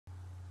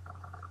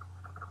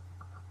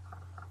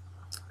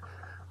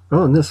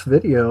Well, in this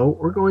video,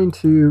 we're going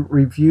to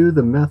review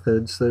the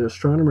methods that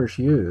astronomers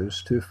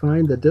use to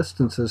find the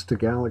distances to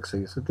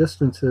galaxies. The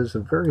distance is a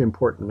very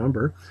important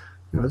number.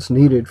 It's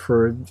needed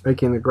for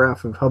making the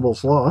graph of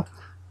Hubble's law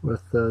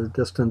with the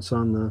distance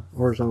on the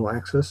horizontal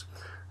axis.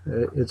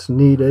 It's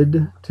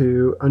needed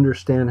to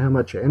understand how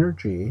much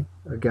energy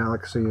a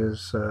galaxy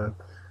is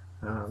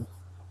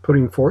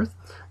putting forth.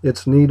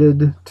 It's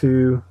needed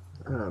to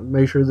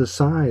measure the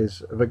size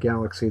of a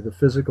galaxy, the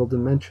physical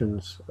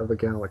dimensions of a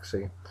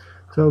galaxy.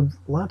 So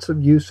lots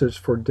of uses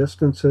for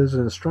distances,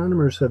 and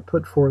astronomers have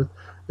put forth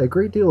a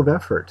great deal of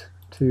effort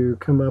to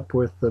come up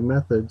with the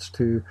methods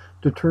to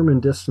determine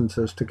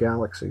distances to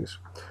galaxies.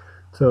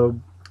 So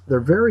they're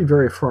very,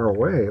 very far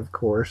away, of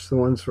course, the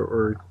ones that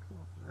we're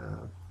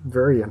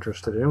very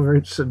interested in. We're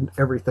interested in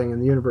everything in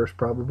the universe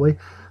probably,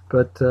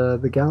 but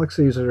the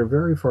galaxies that are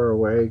very far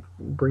away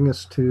bring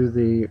us to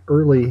the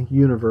early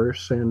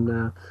universe,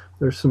 and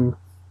there's some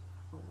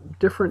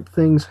different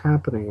things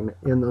happening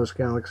in those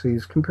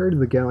galaxies compared to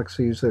the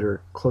galaxies that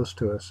are close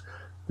to us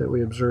that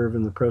we observe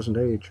in the present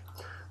age.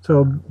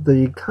 So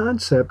the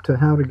concept to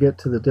how to get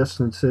to the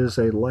distance is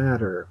a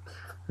ladder.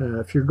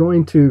 If you're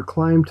going to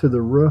climb to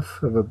the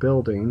roof of a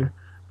building,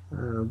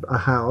 a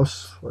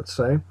house, let's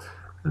say,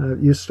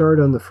 you start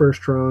on the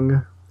first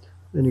rung,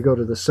 then you go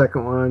to the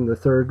second one, the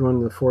third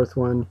one, the fourth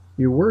one.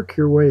 You work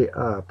your way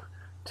up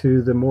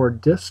to the more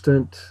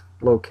distant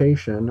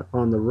location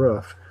on the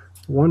roof,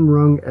 one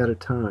rung at a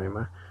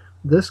time.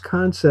 This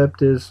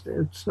concept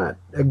it's not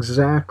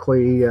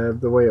exactly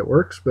the way it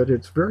works, but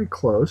it's very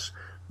close,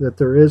 that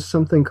there is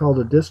something called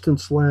a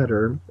distance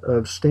ladder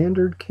of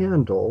standard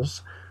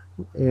candles,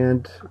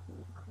 and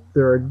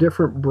there are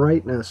different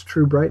brightness,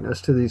 true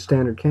brightness to these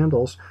standard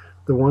candles.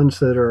 The ones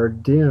that are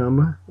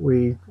dim,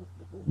 we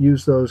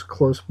use those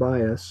close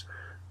by us,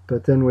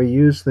 but then we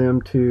use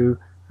them to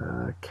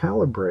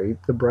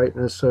calibrate the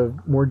brightness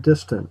of more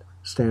distant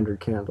standard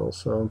candles.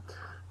 So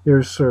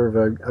here's sort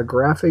of a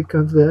graphic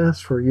of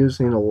this. We're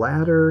using a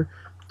ladder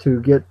to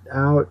get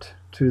out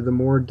to the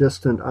more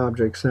distant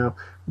objects. Now,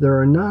 there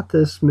are not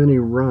this many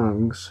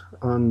rungs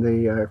on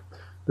the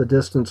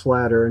distance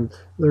ladder, and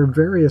there are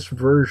various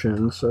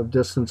versions of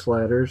distance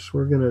ladders.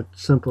 We're going to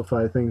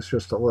simplify things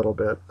just a little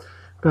bit.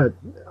 But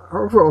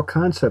our overall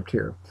concept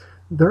here,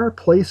 there are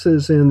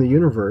places in the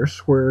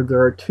universe where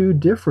there are two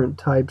different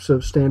types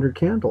of standard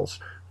candles.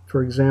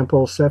 For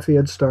example,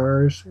 Cepheid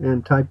stars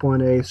and type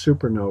 1a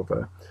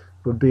supernova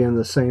would be in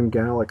the same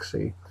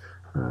galaxy.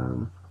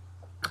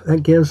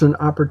 That gives an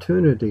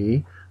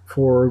opportunity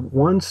for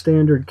one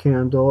standard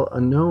candle, a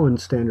known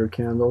standard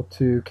candle,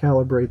 to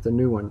calibrate the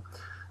new one.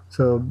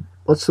 So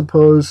let's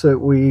suppose that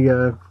we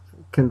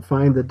can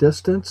find the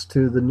distance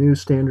to the new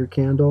standard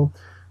candle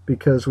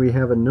because we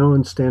have a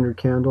known standard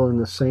candle in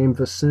the same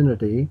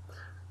vicinity.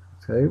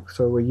 Okay,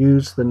 so we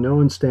use the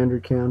known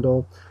standard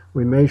candle,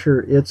 we measure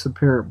its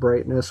apparent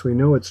brightness, we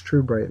know its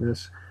true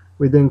brightness.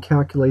 We then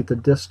calculate the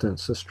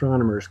distance.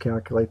 Astronomers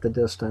calculate the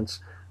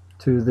distance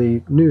to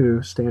the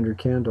new standard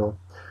candle.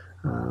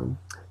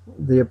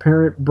 The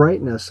apparent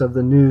brightness of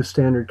the new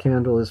standard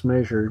candle is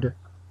measured,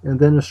 and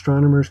then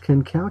astronomers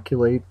can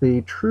calculate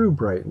the true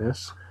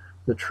brightness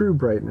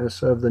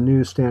of the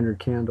new standard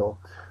candle.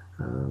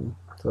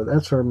 So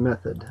that's our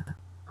method.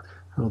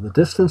 Well, the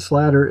distance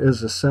ladder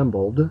is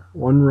assembled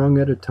one rung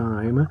at a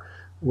time,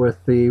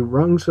 with the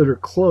rungs that are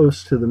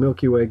close to the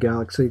Milky Way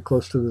galaxy,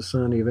 close to the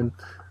sun even,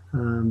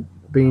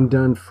 being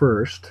done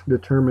first,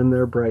 determine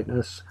their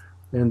brightness,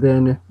 and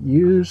then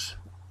use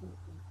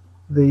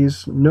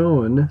these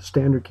known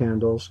standard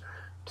candles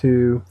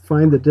to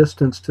find the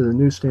distance to the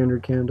new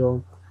standard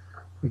candle.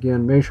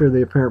 Again, measure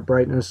the apparent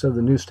brightness of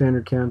the new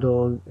standard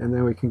candle, and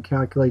then we can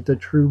calculate the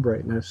true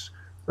brightness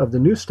of the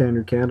new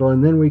standard candle,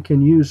 and then we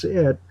can use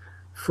it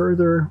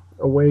further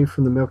away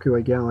from the Milky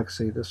Way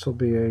galaxy. This will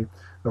be a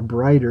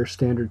brighter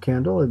standard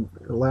candle. It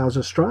allows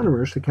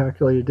astronomers to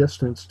calculate a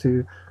distance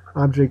to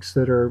objects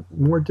that are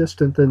more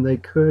distant than they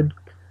could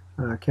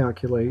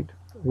calculate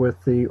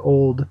with the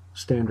old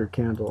standard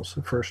candles,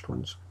 the first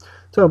ones.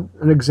 So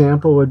an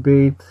example would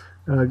be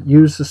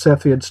use the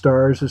Cepheid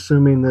stars,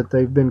 assuming that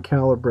they've been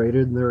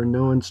calibrated and they're a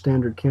known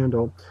standard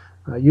candle.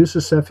 Use the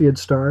Cepheid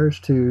stars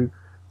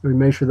we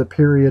measure the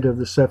period of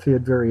the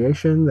Cepheid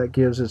variation that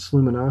gives its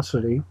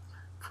luminosity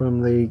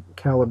from the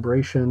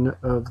calibration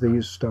of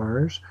these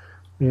stars,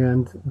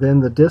 and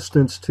then the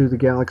distance to the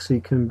galaxy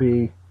can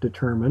be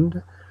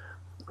determined.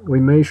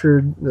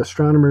 The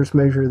astronomers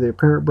measure the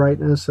apparent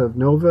brightness of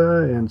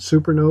nova and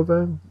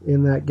supernova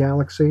in that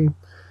galaxy.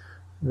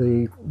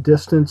 The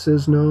distance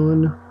is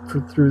known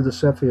through the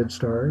Cepheid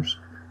stars.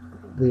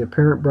 The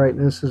apparent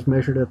brightness is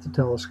measured at the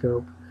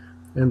telescope,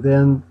 and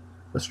then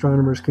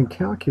astronomers can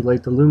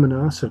calculate the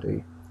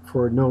luminosity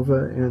for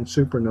nova and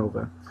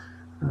supernova.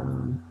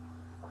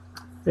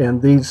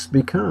 And these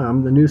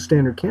become the new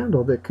standard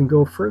candle that can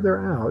go further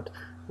out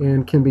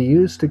and can be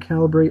used to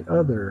calibrate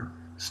other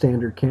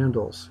standard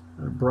candles,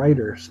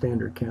 brighter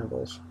standard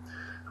candles,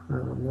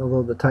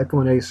 although the type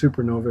 1a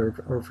supernova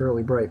are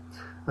fairly bright.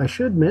 I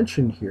should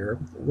mention here,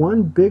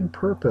 one big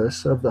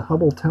purpose of the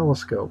Hubble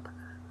telescope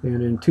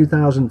And in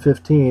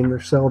 2015, they're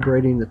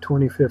celebrating the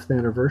 25th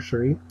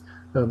anniversary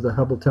of the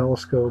Hubble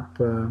telescope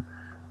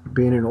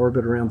being in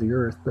orbit around the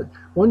Earth. But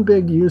one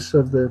big use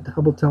of the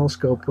Hubble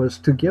telescope was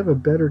to give a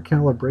better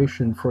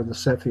calibration for the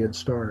Cepheid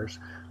stars.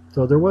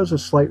 So there was a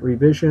slight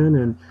revision,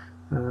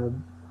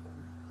 and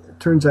it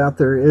turns out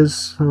there is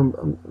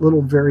some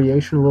little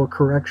variation, a little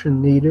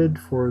correction needed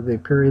for the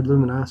period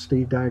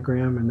luminosity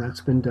diagram, and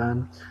that's been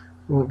done.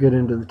 We won't get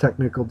into the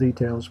technical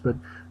details, but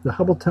the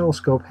Hubble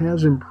telescope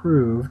has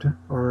improved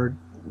our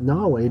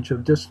knowledge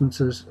of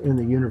distances in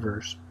the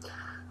universe.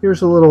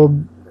 Here's a little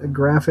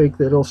graphic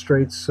that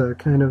illustrates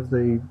kind of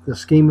the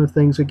scheme of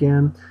things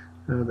again.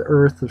 The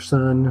Earth, the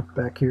Sun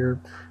back here,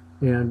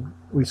 and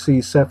we see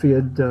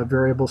Cepheid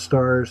variable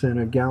stars in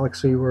a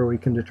galaxy where we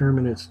can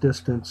determine its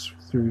distance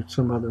through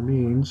some other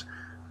means.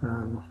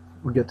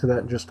 We'll get to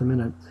that in just a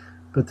minute.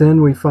 But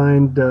then we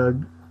find a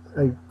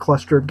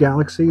cluster of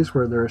galaxies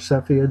where there are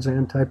Cepheids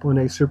and Type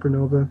 1a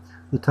supernova.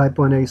 The Type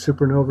 1a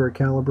supernova are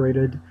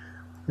calibrated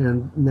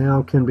and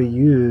now can be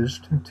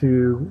used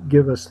to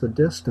give us the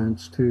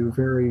distance to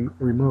very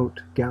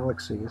remote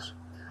galaxies.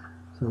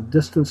 So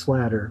distance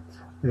ladder,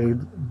 a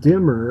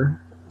dimmer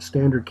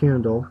standard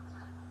candle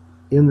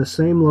in the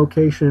same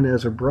location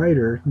as a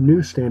brighter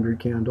new standard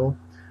candle.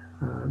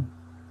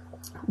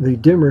 The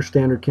dimmer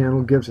standard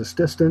candle gives us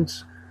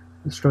distance.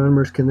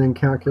 Astronomers can then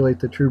calculate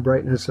the true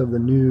brightness of the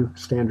new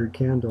standard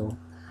candle.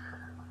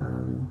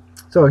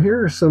 So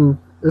here are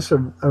this is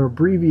an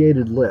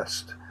abbreviated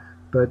list,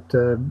 but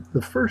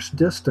the first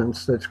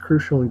distance that's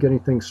crucial in getting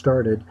things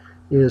started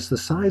is the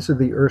size of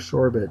the Earth's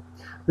orbit.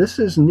 This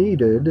is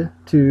needed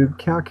to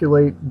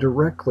calculate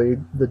directly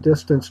the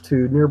distance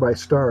to nearby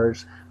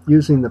stars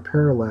using the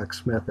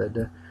parallax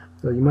method.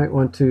 So you might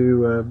want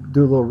to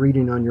do a little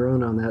reading on your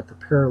own on that, the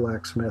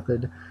parallax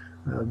method.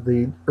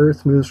 The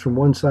Earth moves from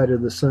one side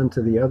of the Sun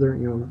to the other,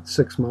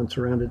 6 months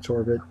around its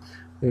orbit,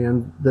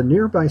 and the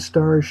nearby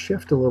stars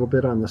shift a little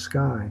bit on the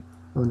sky,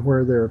 on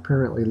where they're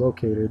apparently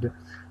located.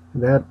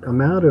 That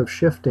amount of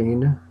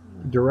shifting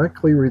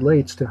directly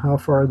relates to how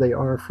far they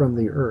are from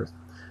the Earth,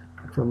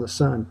 from the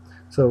Sun.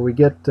 So we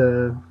get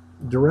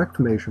direct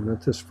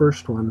measurement. This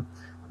first one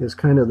is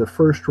kind of the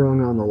first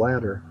rung on the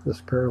ladder,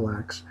 this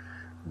parallax.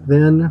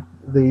 Then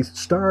the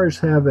stars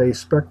have a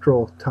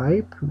spectral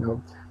type,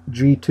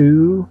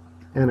 G2,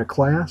 and a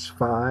class,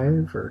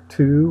 5 or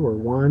 2 or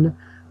 1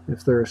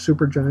 if they're a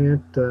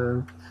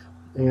supergiant.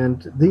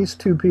 And these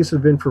two pieces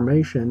of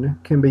information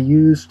can be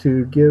used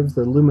to give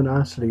the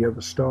luminosity of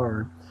a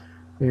star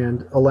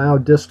and allow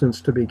distance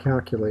to be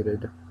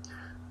calculated.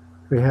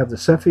 We have the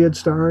Cepheid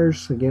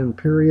stars. Again,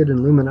 period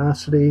and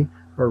luminosity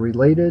are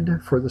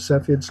related for the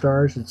Cepheid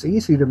stars. It's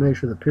easy to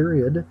measure the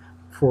period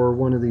for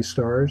one of these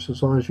stars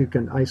as long as you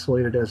can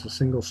isolate it as a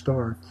single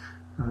star.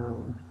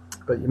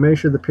 But you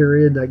measure the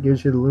period, that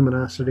gives you the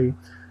luminosity,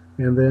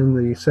 and then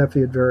the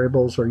Cepheid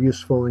variables are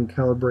useful in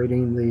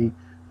calibrating the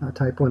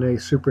Type 1a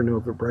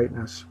supernova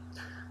brightness.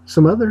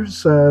 Some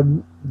others,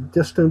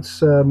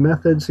 distance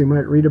methods you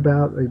might read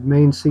about, a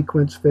main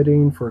sequence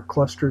fitting for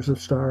clusters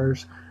of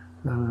stars.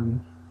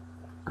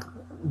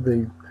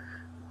 The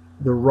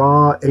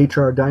raw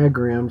HR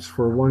diagrams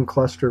for one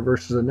cluster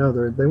versus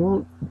another, they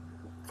won't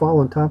fall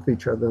on top of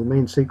each other, the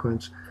main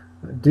sequence,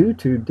 due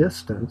to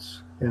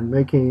distance and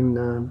making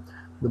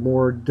the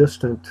more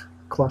distant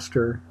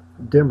cluster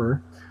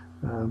dimmer,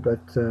 but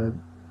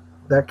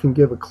that can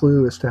give a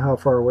clue as to how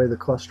far away the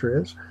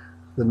cluster is.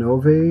 The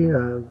novae,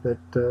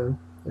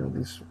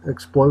 these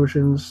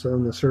explosions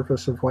on the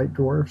surface of white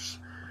dwarfs.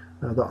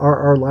 The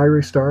RR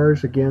Lyrae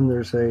stars, again,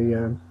 there's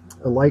a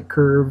light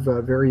curve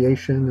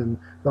variation, and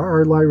the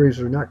RR Lyraes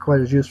are not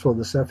quite as useful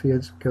as the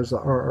Cepheids because the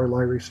RR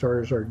Lyrae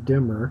stars are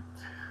dimmer.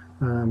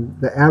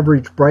 The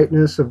average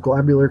brightness of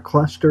globular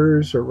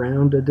clusters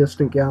around a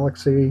distant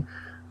galaxy,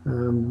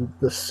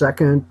 the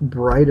second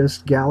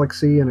brightest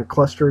galaxy in a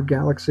cluster of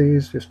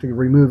galaxies, just to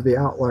remove the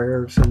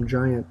outlier of some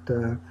giant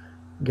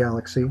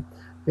galaxy.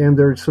 And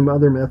there's some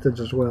other methods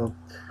as well.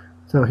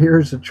 So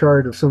here's a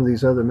chart of some of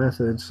these other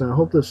methods. I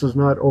hope this is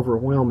not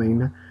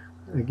overwhelming.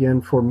 Again,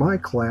 for my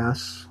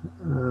class,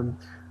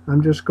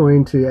 I'm just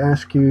going to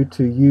ask you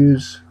to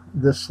use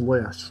this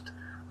list.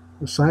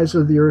 The size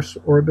of the Earth's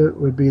orbit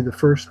would be the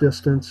first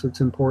distance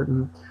that's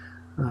important.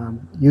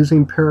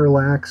 Using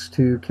parallax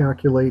to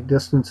calculate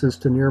distances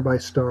to nearby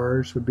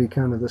stars would be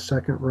kind of the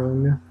second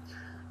rung.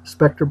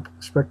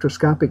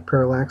 Spectroscopic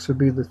parallax would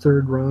be the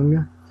third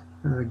rung.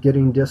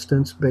 Getting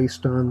distance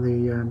based on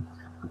the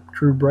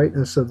true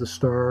brightness of the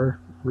star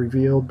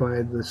revealed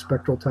by the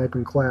spectral type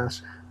and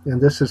class.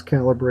 And this is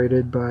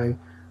calibrated by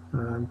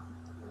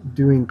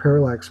doing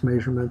parallax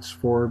measurements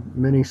for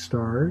many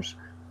stars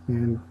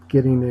and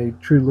getting a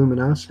true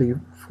luminosity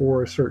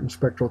for a certain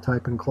spectral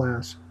type and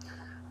class.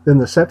 Then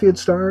the Cepheid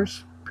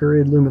stars,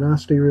 period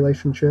luminosity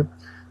relationship,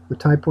 the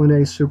Type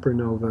 1a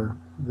supernova,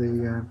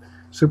 the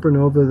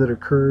supernova that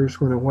occurs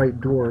when a white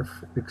dwarf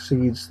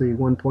exceeds the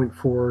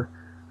 1.4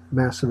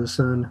 mass of the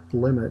Sun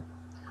limit.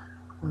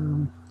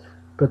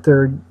 But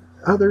there are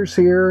others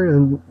here,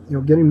 and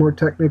getting more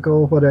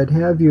technical, what I'd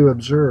have you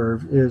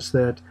observe is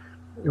that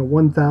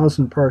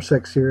 1,000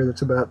 parsecs here.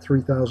 That's about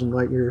 3,000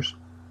 light years.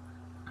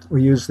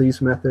 We use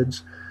these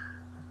methods.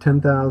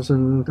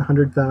 10,000,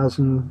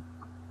 100,000,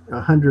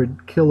 100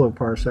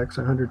 kiloparsecs,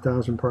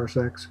 100,000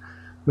 parsecs,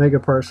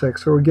 megaparsecs.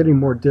 So we're getting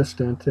more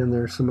distant, and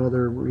there's some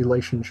other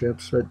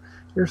relationships. But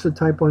here's the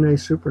Type 1a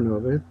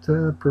supernova.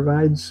 It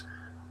provides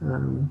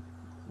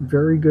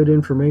very good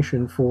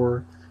information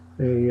for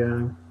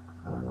the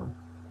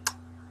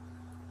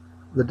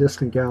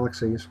distant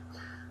galaxies.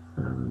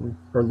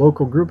 Our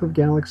local group of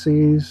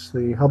galaxies,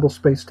 the Hubble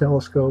Space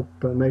Telescope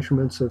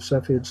measurements of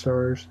Cepheid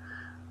stars,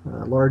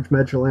 large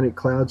Magellanic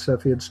Cloud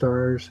Cepheid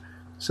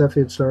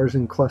stars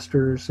in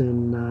clusters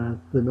in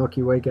the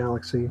Milky Way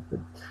galaxy.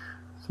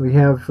 So we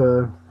have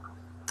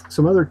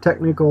some other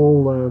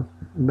technical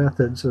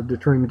methods of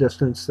determining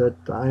distance that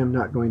I am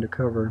not going to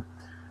cover.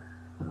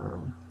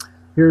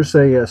 Here's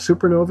a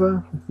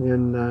supernova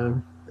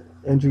in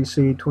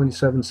NGC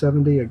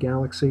 2770, a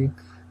galaxy.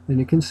 And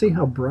you can see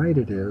how bright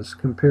it is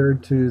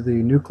compared to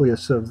the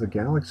nucleus of the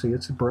galaxy.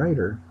 It's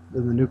brighter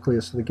than the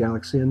nucleus of the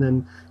galaxy, and then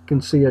you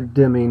can see it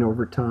dimming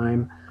over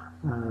time,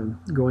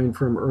 going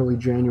from early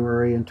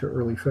January into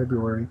early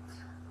February.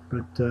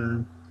 But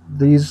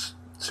these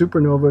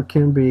supernovae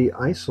can be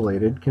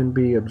isolated, can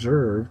be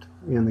observed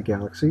in the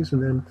galaxies,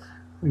 and then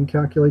we can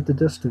calculate the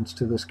distance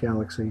to this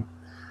galaxy.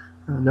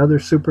 Another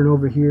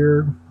supernova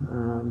here.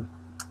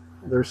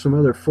 There's some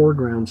other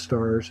foreground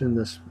stars in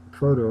this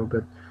photo,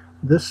 but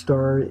this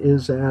star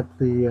is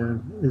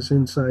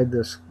inside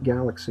this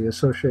galaxy,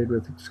 associated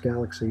with this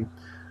galaxy,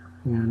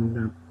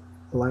 and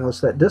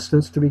allows that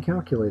distance to be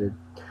calculated.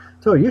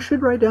 So you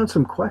should write down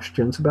some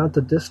questions about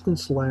the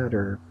distance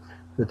ladder.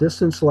 The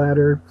distance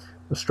ladder,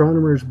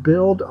 astronomers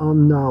build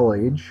on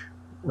knowledge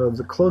of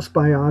the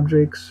close-by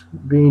objects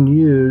being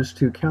used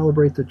to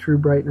calibrate the true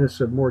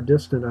brightness of more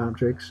distant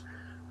objects.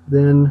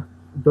 Then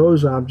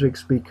those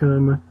objects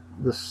become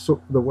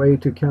the way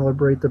to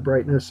calibrate the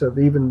brightness of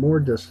even more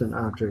distant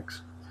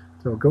objects.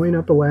 So going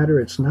up a ladder,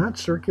 it's not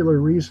circular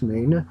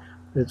reasoning.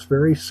 It's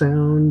very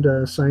sound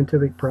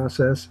scientific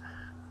process.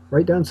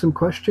 Write down some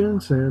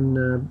questions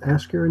and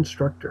ask your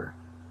instructor.